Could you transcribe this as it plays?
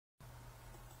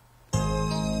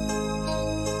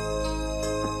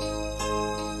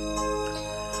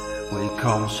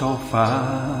come so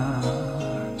far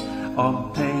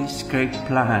on this great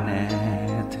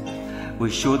planet. We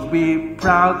should be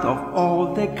proud of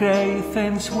all the great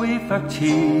things we've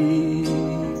achieved.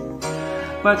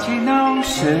 But in our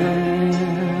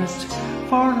search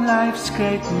for life's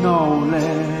great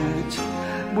knowledge,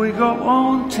 we go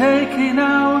on taking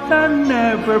out and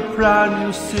never brand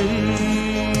new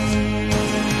sea.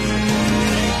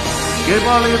 Give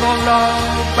a little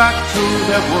love back to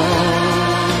the world.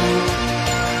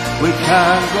 We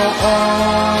can go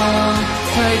on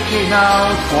taking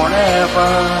out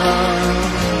forever.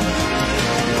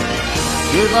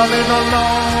 Give a little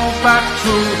love back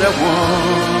to the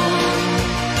world.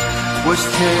 We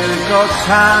still got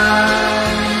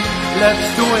time, let's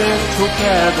do it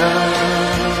together.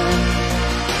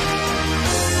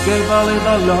 Give a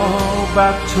little love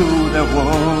back to the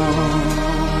world.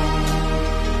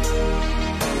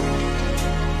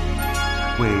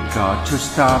 We got to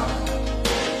stop,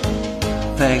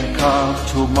 think of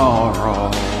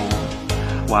tomorrow.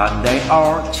 One day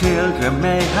our children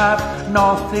may have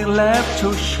nothing left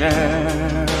to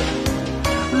share.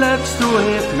 Let's do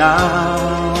it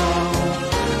now,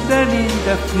 then in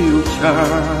the future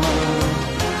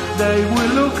they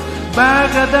will look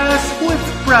back at us with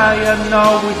pride and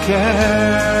know we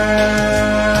care.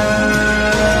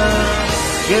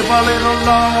 Give a little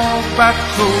love back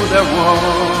to the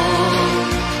world.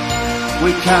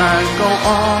 We can go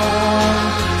on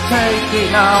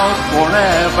taking out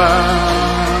forever.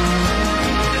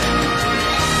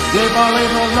 Give a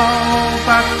little love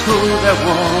back to the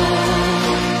world.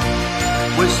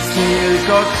 We still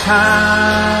got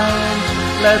time,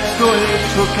 let's do it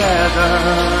together.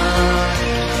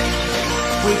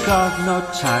 We got no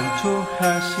time to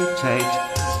hesitate.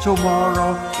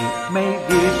 Tomorrow it may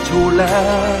be too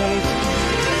late.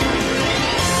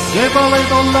 Give a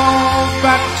little love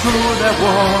back to the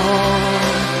world.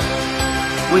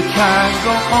 We can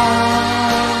go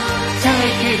on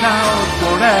taking out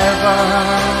forever.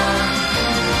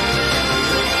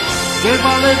 Give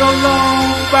a little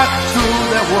love back to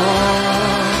the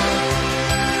world.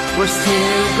 We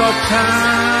still got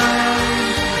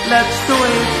time, let's do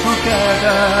it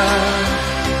together.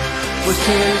 We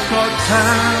still got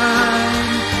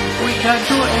time, we can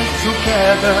do it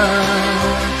together.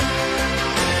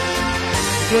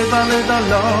 Give a little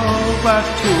love back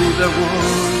to the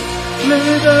world.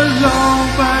 Little love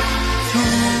back to